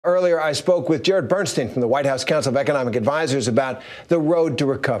Earlier, I spoke with Bernstein from the White House Council of Economic Advisors about the road to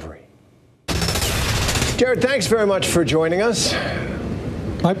recovery. Jared, thanks very much for joining us.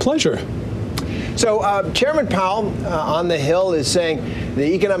 My pleasure. So Chairman Powell on the Hill is saying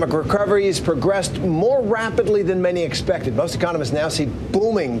the economic recovery has progressed more rapidly than many expected. Most economists now see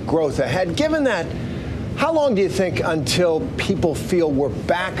booming growth ahead. Given that, how long do you think until people feel we're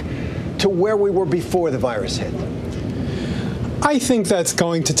back to where we were before the virus hit? I think that's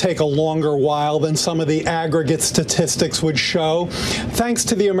going to take a longer while than some of the aggregate statistics would show. Thanks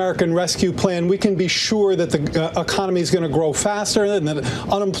to the American Rescue Plan, we can be sure that the economy is going to grow faster and that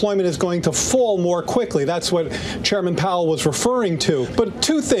unemployment is going to fall more quickly. That's what Chairman Powell was referring to. But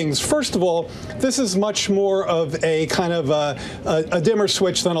two things. First of all, this is much more of a kind of a dimmer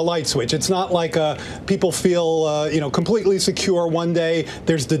switch than a light switch. It's not like people feel completely secure one day.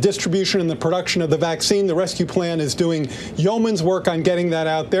 There's the distribution and the production of the vaccine. The rescue plan is doing yeoman's work on getting that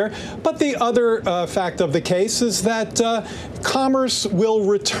out there. But the other fact of the case is that commerce will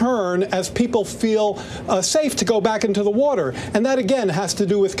return as people feel safe to go back into the water. And that, again, has to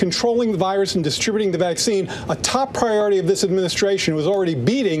do with controlling the virus and distributing the vaccine, a top priority of this administration, was already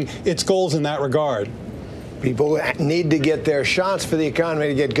beating its goals in that regard. People need to get their shots for the economy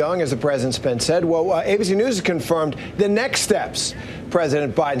to get going, as the president's said. Well, ABC News has confirmed the next steps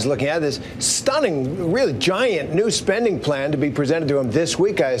President Biden's looking at, this stunning, really giant new spending plan to be presented to him this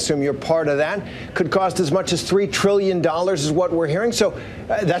week. I assume you're part of that. Could cost as much as $3 trillion is what we're hearing. So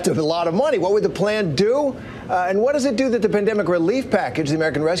that's a lot of money. What would the plan do? And what does it do that the pandemic relief package, the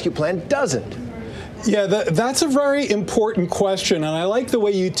American Rescue Plan, doesn't? Yeah, that's a very important question, and I like the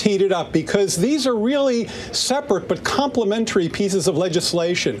way you teed it up, because these are really separate but complementary pieces of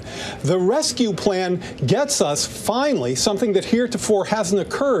legislation. The rescue plan gets us, finally, something that heretofore hasn't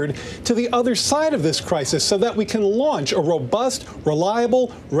occurred, to the other side of this crisis so that we can launch a robust,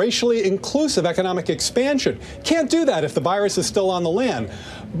 reliable, racially inclusive economic expansion. Can't do that if the virus is still on the land.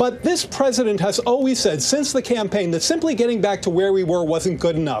 But this president has always said since the campaign that simply getting back to where we were wasn't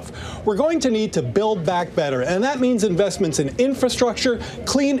good enough. We're going to need to build back better, and that means investments in infrastructure,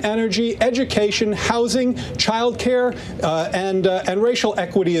 clean energy, education, housing, childcare, and racial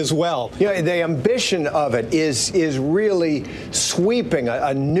equity as well. Yeah, the ambition of it is really sweeping,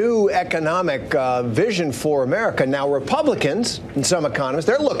 a new economic vision for America. Now, Republicans and some economists,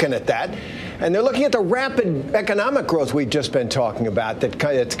 they're looking at that, and they're looking at the rapid economic growth we've just been talking about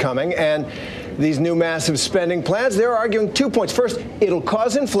that's coming, and these new massive spending plans. They're arguing 2 points. First, it'll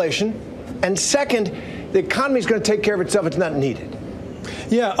cause inflation, and second, the economy is going to take care of itself. It's not needed.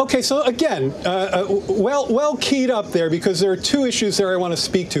 Yeah, okay, so again, well keyed up there, because there are two issues there I want to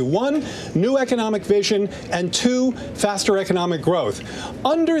speak to. One, new economic vision, and two, faster economic growth.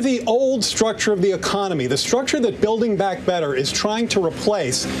 Under the old structure of the economy, the structure that Building Back Better is trying to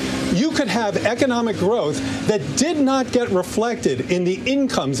replace, you could have economic growth that did not get reflected in the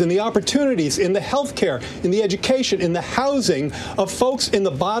incomes, in the opportunities, in the health care, in the education, in the housing of folks in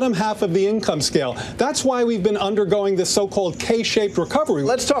the bottom half of the income scale. That's why we've been undergoing this so-called K-shaped recovery.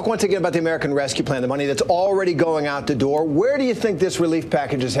 Let's talk once again about the American Rescue Plan, the money that's already going out the door. Where do you think this relief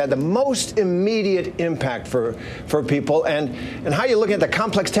package has had the most immediate impact for people, and how are you looking at the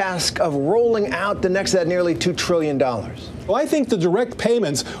complex task of rolling out the next that nearly $2 trillion? Well, I think the direct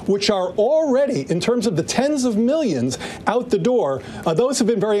payments, which are already, in terms of the tens of millions out the door, those have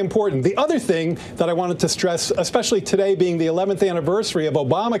been very important. The other thing that I wanted to stress, especially today being the 11th anniversary of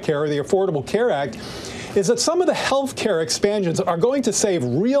Obamacare, or the Affordable Care Act, is that some of the health care expansions are going to save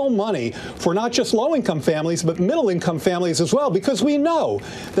real money for not just low-income families, but middle-income families as well, because we know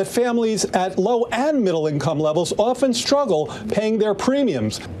that families at low and middle-income levels often struggle paying their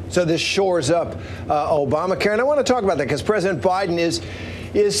premiums. So this shores up Obamacare, and I want to talk about that because President Biden is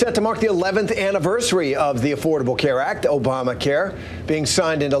set to mark the 11th anniversary of the Affordable Care Act, Obamacare, being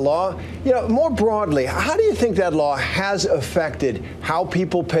signed into law. You know, more broadly, how do you think that law has affected how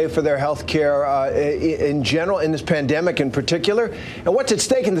people pay for their health care in general, in this pandemic in particular? And what's at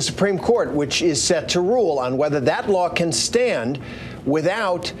stake in the Supreme Court, which is set to rule on whether that law can stand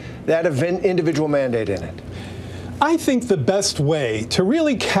without that individual mandate in it? I think the best way to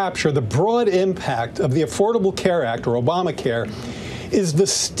really capture the broad impact of the Affordable Care Act, or Obamacare, is the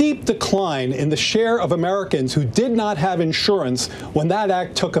steep decline in the share of Americans who did not have insurance when that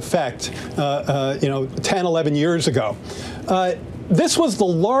act took effect, 10, 11 years ago. This was the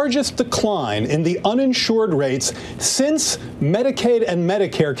largest decline in the uninsured rates since Medicaid and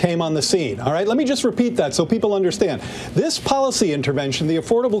Medicare came on the scene. All right, let me just repeat that so people understand. This policy intervention, the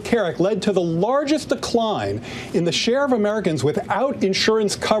Affordable Care Act, led to the largest decline in the share of Americans without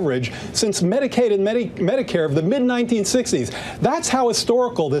insurance coverage since Medicaid and Medicare of the mid-1960s. That's how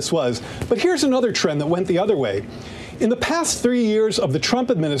historical this was. But here's another trend that went the other way. In the past 3 years of the Trump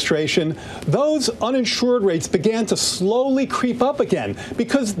administration, those uninsured rates began to slowly creep up again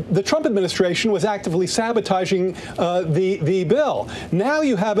because the Trump administration was actively sabotaging the bill. Now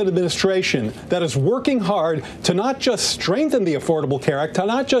you have an administration that is working hard to not just strengthen the Affordable Care Act, to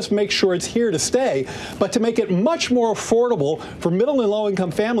not just make sure it's here to stay, but to make it much more affordable for middle and low-income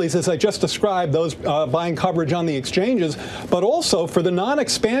families, as I just described, those buying coverage on the exchanges, but also for the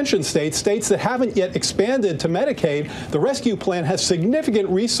non-expansion states, states that haven't yet expanded to Medicaid. The rescue plan has significant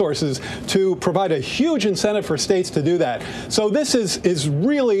resources to provide a huge incentive for states to do that. So this is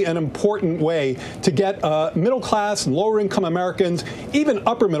really an important way to get middle-class and lower-income Americans, even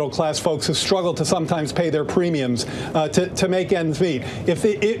upper-middle-class folks who struggle to sometimes pay their premiums to make ends meet.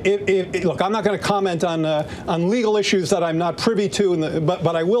 Look, I'm not going to comment on legal issues that I'm not privy to,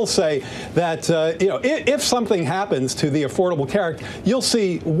 but I will say that if something happens to the Affordable Care Act, you'll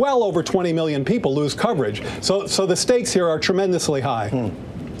see well over 20 million people lose coverage. So the stakes here are tremendously high.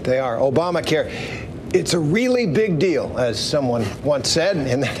 They are. Obamacare. It's a really big deal, as someone once said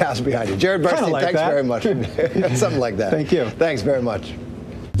in that house behind you. Jared Bernstein, like thanks that. very much. Something like that. Thank you. Thanks very much.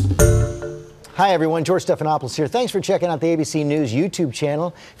 Hi, everyone. George Stephanopoulos here. Thanks for checking out the ABC News YouTube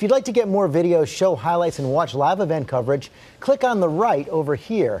channel. If you'd like to get more videos, show highlights, and watch live event coverage, click on the right over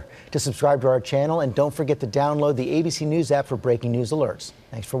here to subscribe to our channel. And don't forget to download the ABC News app for breaking news alerts.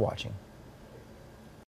 Thanks for watching.